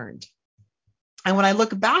that I learned. And when I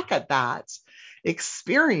look back at that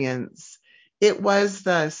experience, it was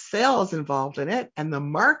the sales involved in it and the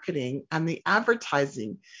marketing and the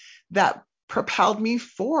advertising that propelled me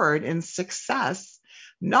forward in success,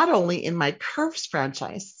 not only in my Curves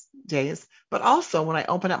franchise days, but also when I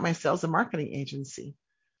opened up my sales and marketing agency,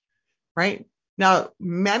 right? Now,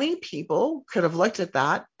 many people could have looked at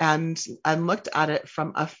that and looked at it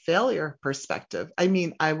from a failure perspective. I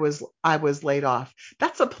mean, I was laid off.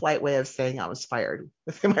 That's a polite way of saying I was fired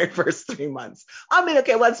within my first 3 months. I mean,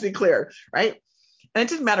 okay, let's be clear, right? And it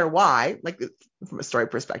didn't matter why, like from a story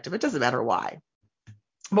perspective, it doesn't matter why.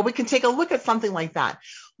 But we can take a look at something like that.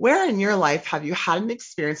 Where in your life have you had an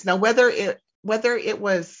experience? Now, whether it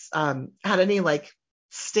was had any like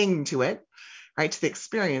sting to it, right, to the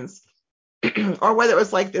experience, or whether it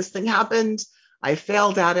was like this thing happened, I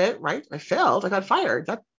failed at it, right? I failed, I got fired.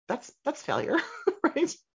 That's failure,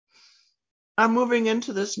 right? I'm moving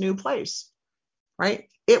into this new place, right?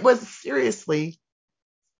 It was seriously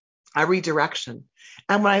a redirection.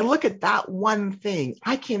 And when I look at that one thing,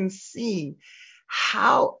 I can see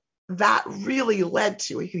how that really led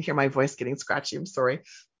to, you can hear my voice getting scratchy, I'm sorry.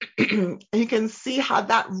 You can see how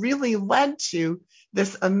that really led to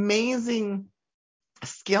this amazing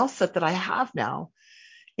skill set that I have now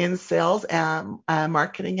in sales and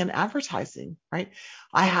marketing and advertising, right?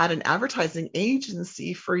 I had an advertising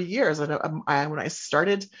agency for years. And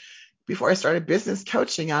before I started business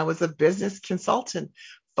coaching, I was a business consultant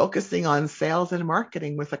focusing on sales and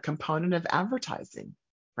marketing with a component of advertising,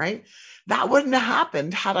 right? That wouldn't have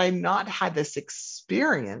happened had I not had this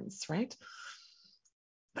experience, right?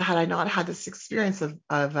 Had I not had this experience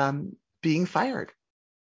of being fired.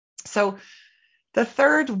 So the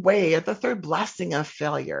third way, or the third blessing of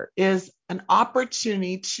failure, is an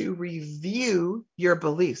opportunity to review your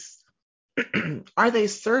beliefs. Are they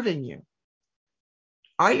serving you?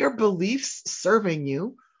 Are your beliefs serving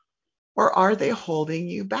you, or are they holding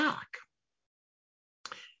you back?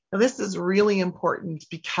 Now, this is really important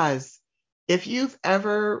because if you've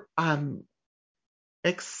ever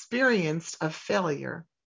experienced a failure,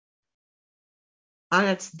 and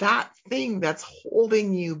it's that thing that's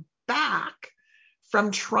holding you back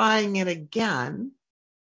from trying it again,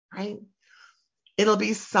 right? It'll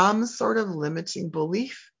be some sort of limiting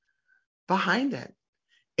belief behind it.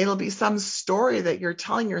 It'll be some story that you're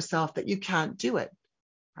telling yourself that you can't do it,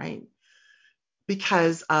 right?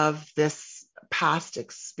 Because of this past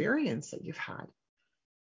experience that you've had,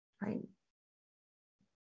 right?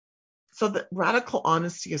 So the radical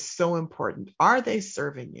honesty is so important. Are they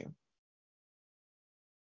serving you?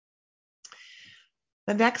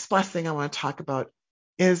 The next blessing I want to talk about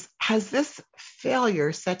is, has this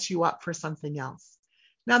failure set you up for something else?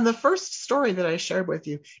 Now, in the first story that I shared with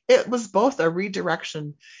you, it was both a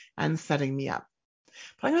redirection and setting me up.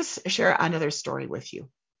 But I'm going to share another story with you.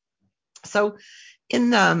 So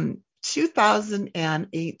in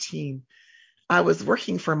 2018, I was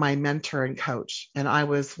working for my mentor and coach, and I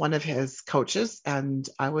was one of his coaches, and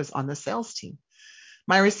I was on the sales team.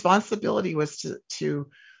 My responsibility was to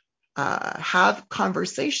have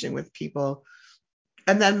conversation with people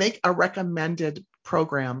and then make a recommended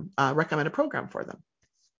program for them.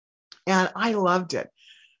 And I loved it.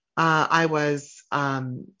 I was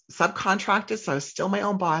subcontracted, so I was still my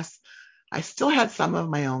own boss. I still had some of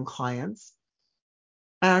my own clients.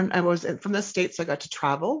 And I was from the States, so I got to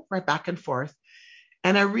travel right back and forth.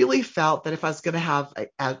 And I really felt that if I was going to have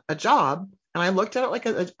a job, and I looked at it like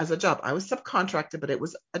as a job, I was subcontracted, but it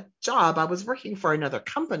was a job. I was working for another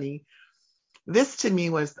company. This to me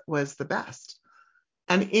was the best.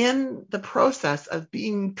 And in the process of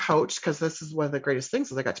being coached, because this is one of the greatest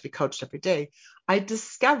things, is I got to be coached every day, I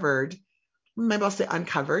discovered, maybe I'll say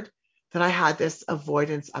uncovered, that I had this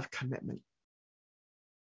avoidance of commitment.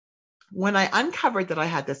 When I uncovered that I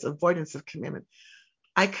had this avoidance of commitment,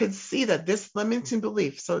 I could see that this limiting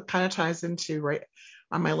belief, so it kind of ties into, right,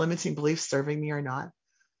 are my limiting beliefs serving me or not?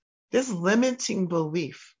 This limiting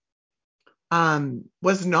belief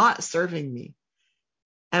was not serving me.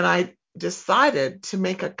 And I decided to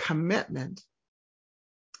make a commitment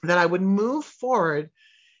that I would move forward,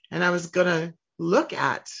 and I was going to look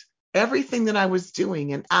at everything that I was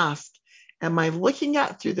doing and ask, am I looking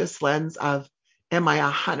at through this lens of, am I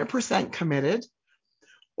 100% committed,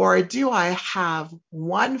 or do I have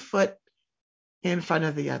one foot in front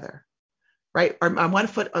of the other, right? Or I'm 1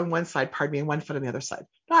 foot on one side, and 1 foot on the other side,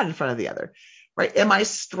 not in front of the other, right? Am I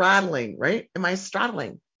straddling, right? Am I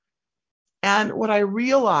straddling? And what I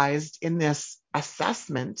realized in this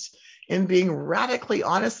assessment, in being radically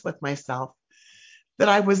honest with myself, that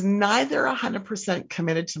I was neither 100%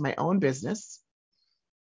 committed to my own business,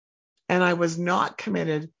 and I was not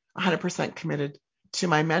 100% committed to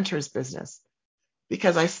my mentor's business,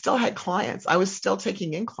 because I still had clients. I was still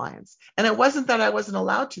taking in clients. And it wasn't that I wasn't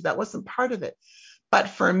allowed to. That wasn't part of it. But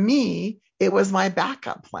for me, it was my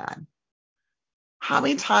backup plan. How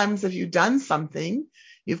many times have you done something,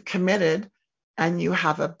 you've committed, and you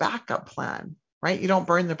have a backup plan, right? You don't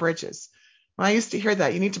burn the bridges. When I used to hear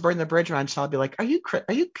that, you need to burn the bridge, Ranchelle, I'd be like, are you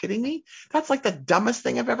kidding me? That's like the dumbest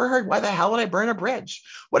thing I've ever heard. Why the hell would I burn a bridge?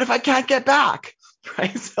 What if I can't get back?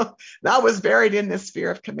 Right? So that was buried in this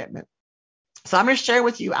fear of commitment. So I'm going to share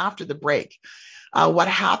with you after the break what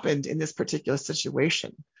happened in this particular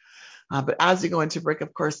situation. But as we go into break,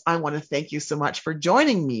 of course, I want to thank you so much for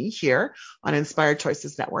joining me here on Inspired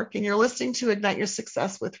Choices Network. And you're listening to Ignite Your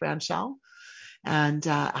Success with Ranchelle. And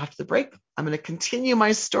after the break, I'm going to continue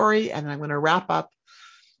my story, and I'm going to wrap up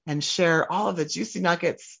and share all of the juicy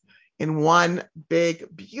nuggets in one big,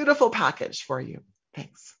 beautiful package for you.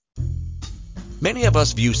 Thanks. Many of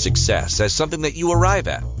us view success as something that you arrive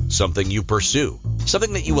at, something you pursue,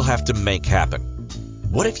 something that you will have to make happen.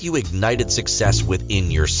 What if you ignited success within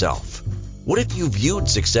yourself? What if you viewed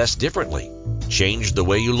success differently? Changed the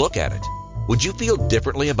way you look at it? Would you feel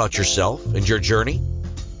differently about yourself and your journey?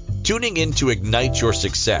 Tuning in to Ignite Your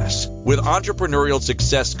Success with entrepreneurial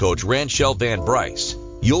success coach Ranchelle Van Bryce,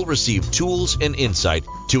 you'll receive tools and insight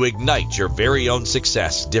to ignite your very own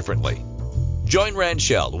success differently. Join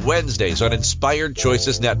Ranchelle Wednesdays on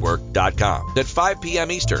InspiredChoicesNetwork.com at 5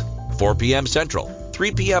 p.m. Eastern, 4 p.m. Central,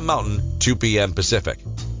 3 p.m. Mountain, 2 p.m. Pacific.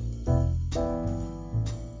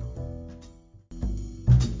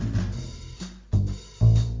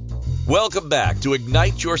 Welcome back to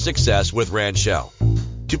Ignite Your Success with Ranchelle.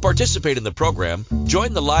 To participate in the program,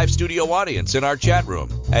 join the live studio audience in our chat room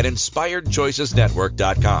at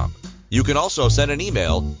InspiredChoicesNetwork.com. You can also send an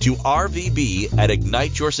email to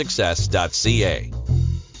rvb@igniteyoursuccess.ca.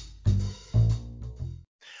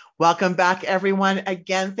 Welcome back, everyone.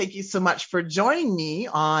 Again, thank you so much for joining me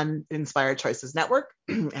on Inspired Choices Network.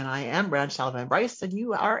 And I am Ranchelle Van Bryce, and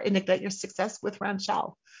you are in Ignite Your Success with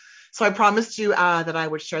Ranchelle. So I promised you that I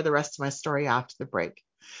would share the rest of my story after the break.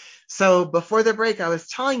 So before the break, I was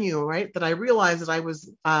telling you, right, that I realized that I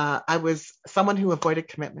was someone who avoided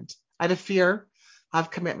commitment. I had a fear of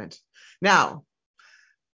commitment. Now,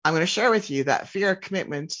 I'm going to share with you that fear of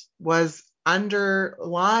commitment was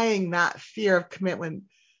underlying that fear of commitment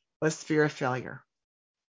was fear of failure.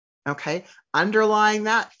 Okay, underlying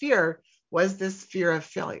that fear was this fear of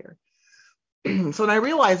failure. So when I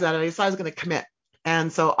realized that, I decided I was going to commit,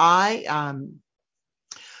 and so I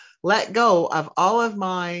let go of all of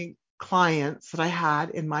my clients that I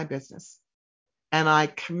had in my business, and I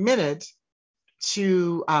committed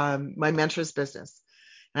to my mentor's business.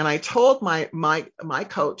 And I told my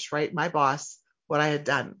coach, right, my boss, what I had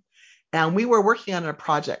done. And we were working on a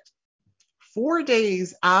project. 4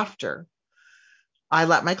 days after I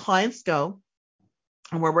let my clients go,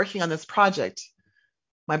 and we're working on this project,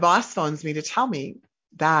 my boss phones me to tell me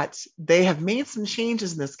that they have made some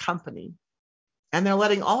changes in this company, and they're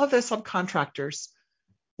letting all of their subcontractors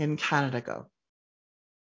in Canada go.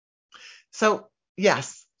 So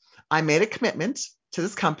yes, I made a commitment to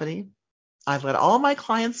this company. I let all my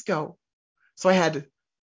clients go. So I had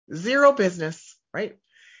zero business, right?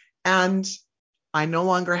 And I no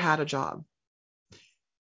longer had a job.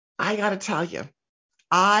 I got to tell you,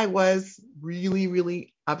 I was really,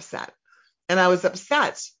 really upset. And I was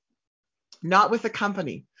upset not with the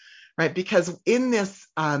company, right? Because in this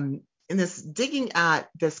digging at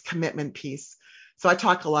this commitment piece, so I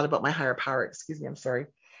talk a lot about my higher power. Excuse me, I'm sorry.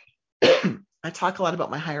 I talk a lot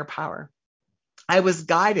about my higher power. I was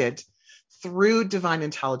guided through divine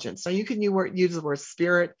intelligence. Now you can use the word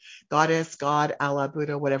spirit, goddess, God, Allah,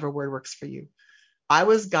 Buddha, whatever word works for you. I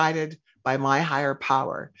was guided by my higher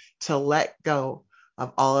power to let go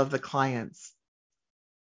of all of the clients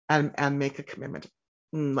and make a commitment.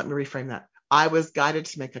 Let me reframe that. I was guided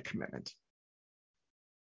to make a commitment.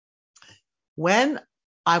 When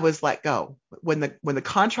I was let go, when the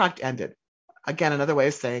contract ended, again, another way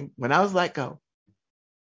of saying when I was let go,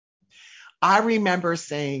 I remember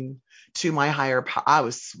saying to my higher power, I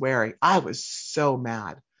was swearing, I was so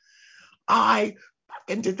mad. I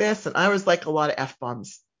fucking did this, and I was like a lot of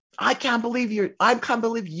F-bombs. I can't believe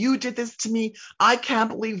you did this to me. I can't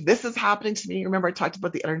believe this is happening to me. Remember I talked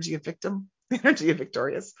about the energy of victim, the energy of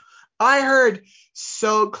victorious. I heard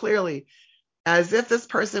so clearly, as if this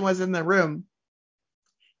person was in the room.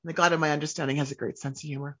 And the God of my understanding has a great sense of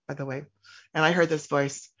humor, by the way. And I heard this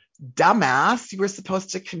voice, dumbass, you were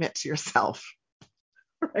supposed to commit to yourself.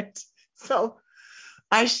 Right? So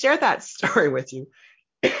I share that story with you.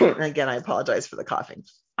 Again, I apologize for the coughing.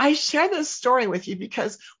 I share this story with you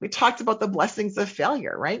because we talked about the blessings of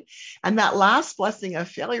failure, right? And that last blessing of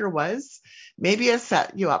failure was maybe it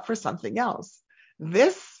set you up for something else.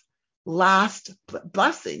 This last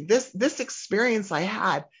blessing. This experience I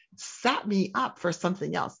had set me up for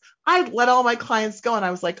something else. I let all my clients go and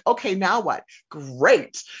I was like, okay, now what?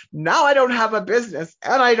 Great. Now I don't have a business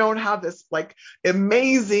and I don't have this like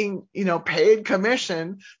amazing, paid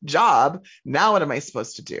commission job. Now what am I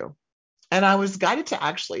supposed to do? And I was guided to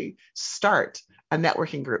actually start a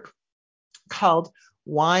networking group called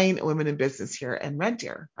Wine Women in Business here in Red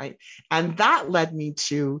Deer, right? And that led me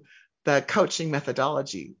to the coaching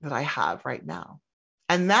methodology that I have right now.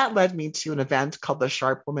 And that led me to an event called the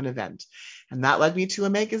Sharp Woman event. And that led me to a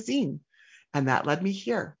magazine. And that led me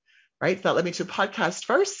here, right? That led me to a podcast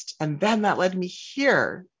first. And then that led me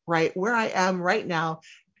here, right? Where I am right now,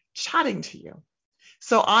 chatting to you.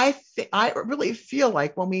 So I really feel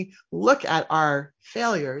like when we look at our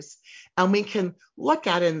failures and we can look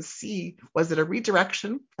at it and see, was it a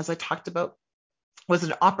redirection, as I talked about? Was it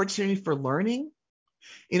an opportunity for learning?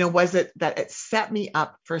 Was it that it set me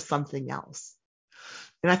up for something else?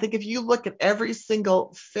 And I think if you look at every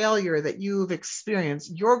single failure that you've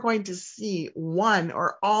experienced, you're going to see one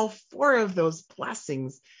or all four of those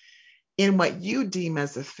blessings in what you deem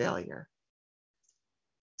as a failure.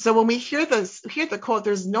 So when we hear the quote,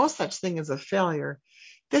 there's no such thing as a failure,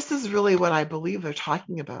 this is really what I believe they're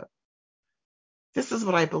talking about. This is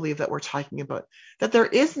what I believe that we're talking about, that there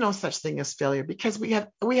is no such thing as failure because we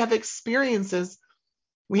have experiences,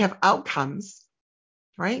 we have outcomes,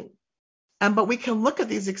 right? But we can look at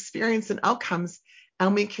these experiences and outcomes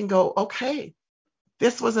and we can go, okay,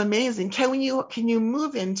 this was amazing. Can you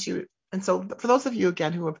move into, and so for those of you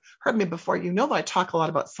again who have heard me before, you know that I talk a lot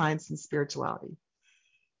about science and spirituality.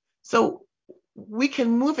 So we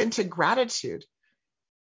can move into gratitude.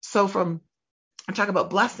 So I talk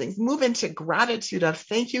about blessings, move into gratitude of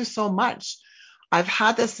thank you so much. I've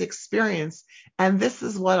had this experience and this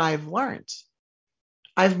is what I've learned.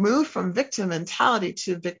 I've moved from victim mentality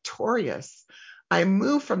to victorious. I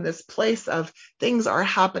move from this place of things are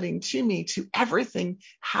happening to me to everything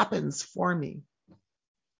happens for me.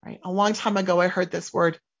 Right? A long time ago, I heard this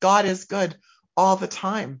word, God is good all the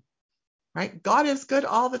time. Right? God is good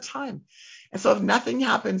all the time. And so if nothing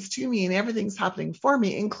happens to me and everything's happening for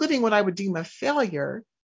me, including what I would deem a failure,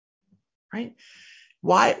 right?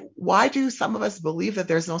 Why do some of us believe that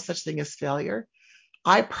there's no such thing as failure?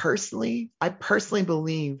 I personally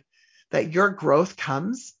believe that your growth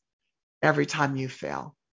comes every time you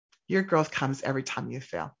fail. Your growth comes every time you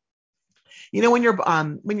fail. When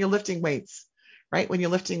you're lifting weights, right? When you're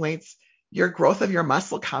lifting weights, your growth of your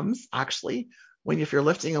muscle comes actually if you're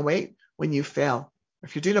lifting a weight, when you fail.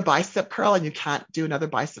 If you're doing a bicep curl and you can't do another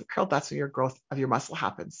bicep curl, that's when your growth of your muscle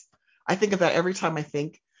happens. I think of that every time I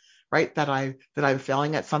think, right, that I'm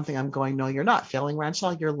failing at something. I'm going, no, you're not failing,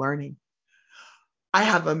 Ranchelle, you're learning. I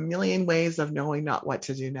have a million ways of knowing not what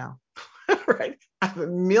to do now, right? I have a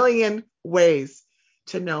million ways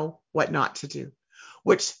to know what not to do,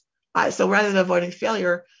 so rather than avoiding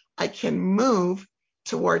failure, I can move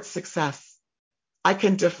towards success. I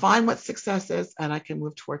can define what success is and I can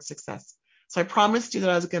move towards success. So I promised you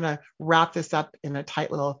that I was going to wrap this up in a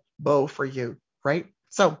tight little bow for you, right?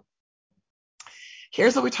 So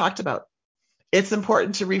here's what we talked about. It's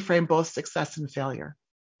important to reframe both success and failure.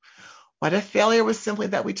 What if failure was simply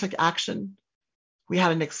that we took action? We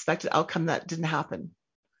had an expected outcome that didn't happen,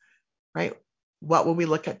 right? What will we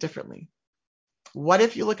look at differently? What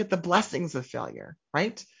if you look at the blessings of failure,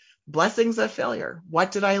 right? Blessings of failure.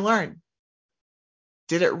 What did I learn?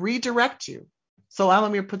 Did it redirect you? So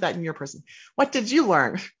let me put that in your person. What did you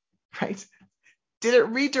learn, right? Did it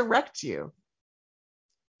redirect you?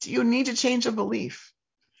 Do you need to change a belief?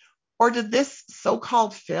 Or did this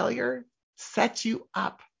so-called failure set you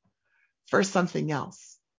up for something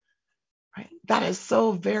else, right? That is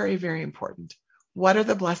so very, very important. What are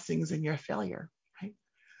the blessings in your failure, right?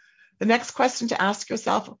 The next question to ask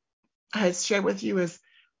yourself, I shared with you, is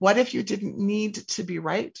what if you didn't need to be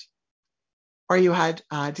right? Or you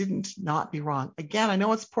didn't not be wrong? Again, I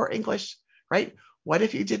know it's poor English, right? What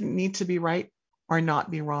if you didn't need to be right or not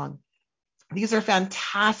be wrong? These are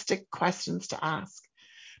fantastic questions to ask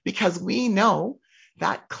because we know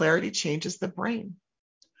that clarity changes the brain.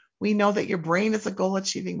 We know that your brain is a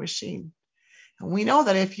goal-achieving machine. And we know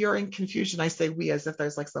that if you're in confusion, I say we as if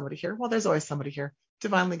there's like somebody here. Well, there's always somebody here,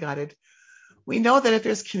 divinely guided. We know that if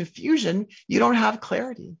there's confusion, you don't have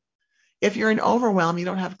clarity. If you're in overwhelm, you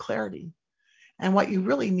don't have clarity. And what you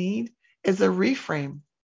really need is a reframe.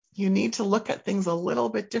 You need to look at things a little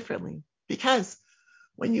bit differently because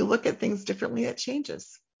when you look at things differently, it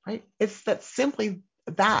changes, right? It's that simply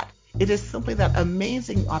that. It is simply that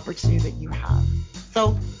amazing opportunity that you have.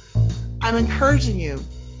 So I'm encouraging you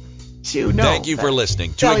to know. Thank you for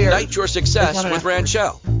listening to Ignite Your Success with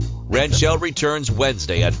Ranchelle. Ranchelle returns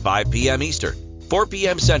Wednesday at 5 p.m. Eastern, 4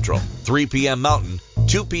 p.m. Central, 3 p.m. Mountain,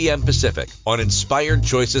 2 p.m. Pacific on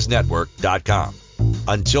InspiredChoicesNetwork.com.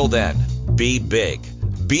 Until then, be big,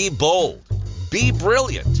 be bold, be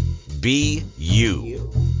brilliant, be you.